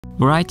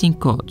Writing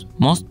code.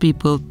 Most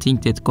people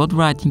think that code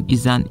writing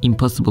is an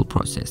impossible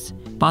process.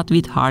 But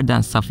with hard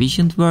and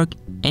sufficient work,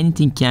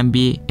 anything can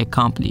be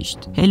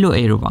accomplished. Hello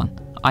everyone,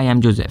 I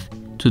am Joseph.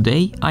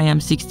 Today I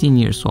am 16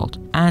 years old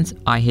and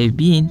I have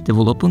been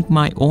developing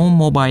my own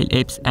mobile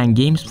apps and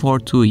games for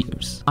 2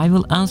 years. I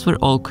will answer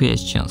all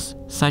questions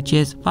such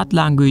as what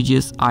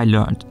languages I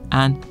learned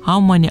and how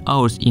many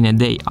hours in a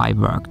day I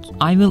worked.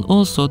 I will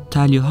also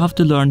tell you how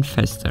to learn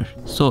faster.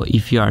 So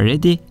if you are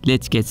ready,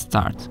 let's get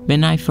started.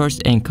 When I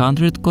first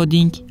encountered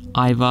coding,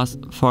 I was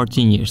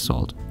 14 years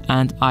old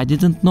and I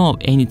didn't know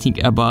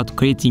anything about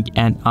creating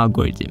an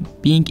algorithm.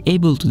 Being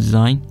able to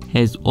design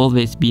has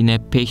always been a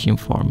passion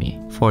for me.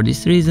 For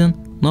this reason,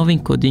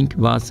 knowing coding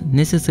was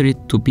necessary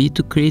to be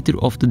the creator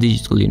of the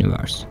digital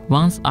universe.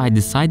 Once I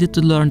decided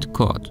to learn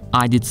code,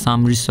 I did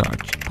some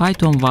research.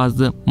 Python was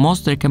the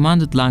most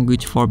recommended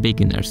language for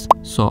beginners,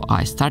 so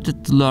I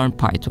started to learn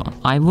Python.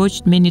 I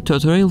watched many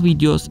tutorial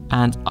videos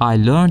and I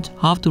learned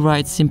how to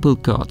write simple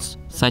codes,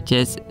 such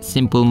as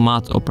simple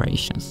math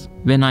operations.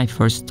 When I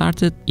first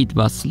started, it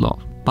was slow,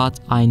 but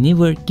I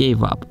never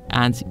gave up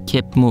and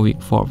kept moving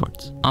forward.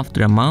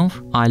 After a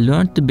month, I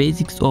learned the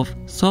basics of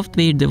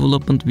software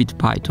development with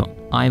Python.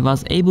 I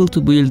was able to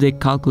build a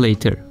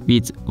calculator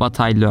with what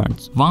I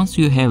learned. Once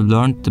you have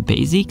learned the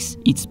basics,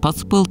 it's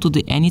possible to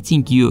do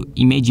anything you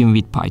imagine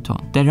with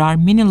Python. There are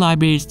many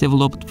libraries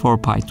developed for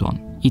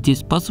Python. It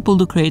is possible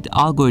to create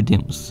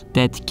algorithms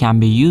that can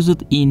be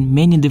used in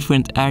many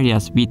different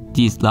areas with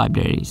these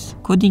libraries.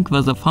 Coding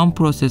was a fun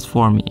process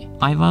for me.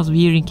 I was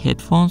wearing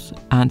headphones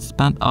and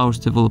spent hours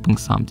developing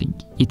something.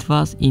 It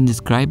was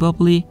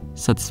indescribably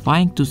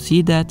satisfying to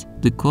see that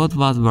the code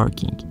was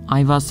working.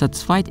 I was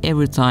satisfied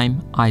every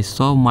time I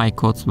saw my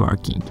codes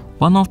working.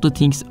 One of the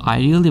things I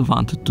really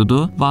wanted to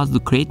do was to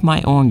create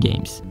my own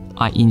games.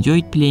 I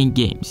enjoyed playing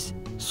games.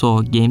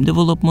 So game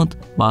development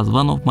was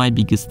one of my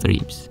biggest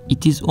dreams.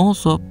 It is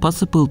also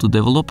possible to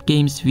develop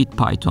games with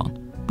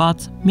Python,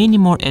 but many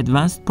more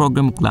advanced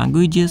programming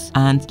languages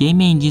and game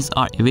engines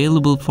are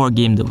available for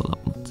game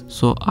development.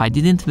 So I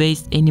didn't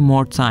waste any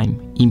more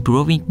time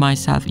improving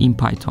myself in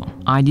Python.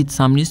 I did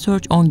some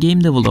research on game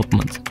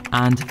development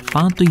and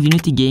found the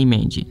Unity game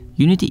engine.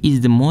 Unity is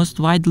the most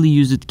widely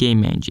used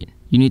game engine.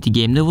 Unity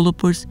game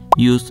developers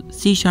use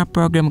C#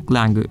 programming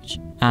language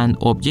and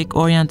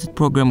object-oriented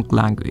programming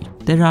language.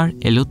 There are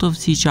a lot of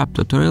C#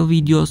 tutorial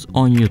videos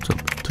on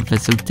YouTube to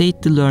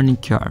facilitate the learning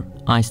curve.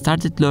 I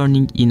started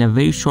learning in a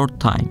very short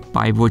time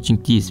by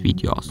watching these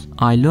videos.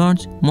 I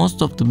learned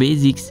most of the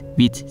basics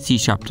with C#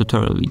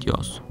 tutorial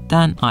videos.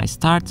 Then I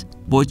start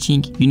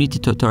watching Unity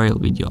tutorial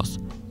videos.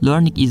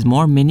 Learning is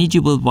more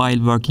manageable while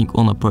working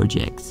on a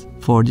project.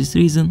 For this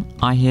reason,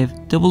 I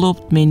have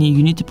developed many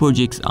Unity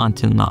projects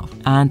until now,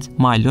 and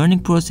my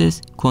learning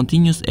process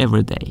continues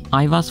every day.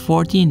 I was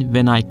 14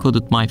 when I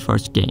coded my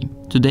first game.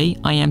 Today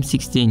I am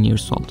 16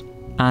 years old,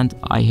 and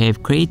I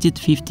have created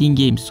 15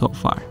 games so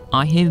far.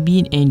 I have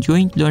been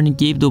enjoying learning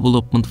game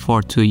development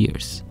for 2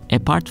 years.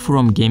 Apart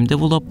from game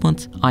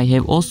development, I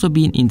have also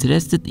been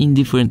interested in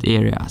different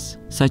areas,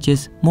 such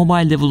as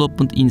mobile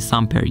development in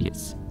some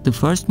periods. The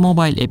first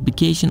mobile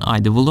application I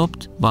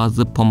developed was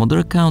the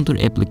Pomodoro Counter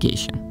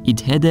application.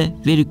 It had a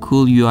very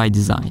cool UI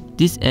design.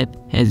 This app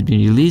has been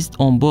released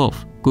on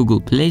both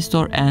Google Play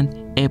Store and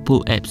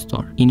Apple App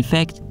Store. In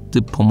fact, the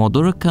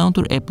Pomodoro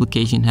Counter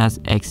application has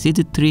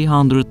exceeded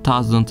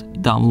 300,000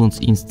 downloads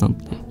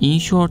instantly. In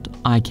short,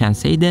 I can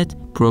say that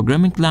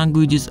programming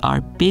languages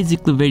are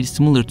basically very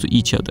similar to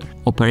each other.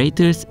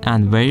 Operators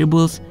and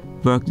variables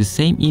work the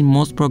same in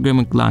most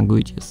programming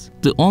languages.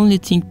 The only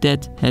thing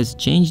that has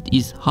changed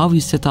is how you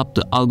set up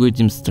the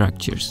algorithm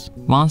structures.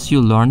 Once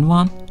you learn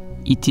one,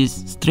 it is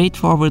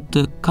straightforward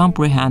to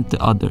comprehend the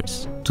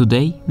others.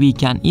 Today, we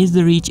can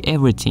easily reach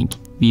everything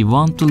we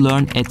want to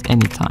learn at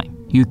any time.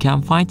 You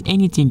can find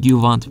anything you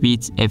want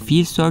with a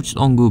few searches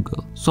on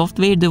Google.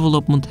 Software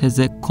development has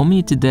a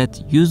community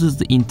that uses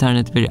the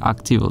internet very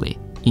actively.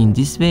 In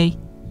this way,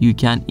 you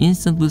can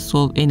instantly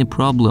solve any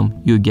problem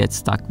you get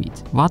stuck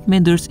with. What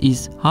matters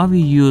is how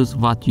you use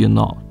what you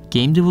know.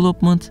 Game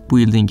development,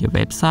 building a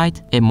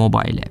website, a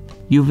mobile app.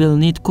 You will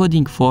need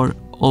coding for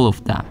all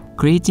of them.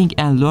 Creating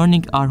and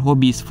learning are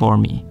hobbies for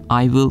me.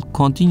 I will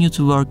continue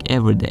to work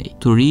every day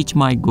to reach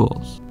my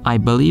goals. I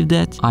believe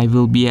that I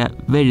will be a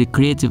very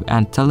creative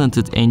and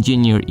talented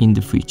engineer in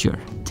the future.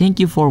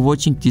 Thank you for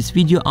watching this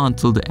video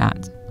until the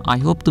end. I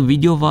hope the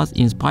video was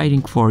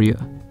inspiring for you.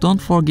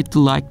 Don't forget to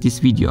like this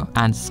video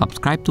and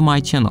subscribe to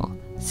my channel.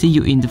 See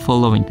you in the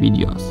following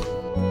videos.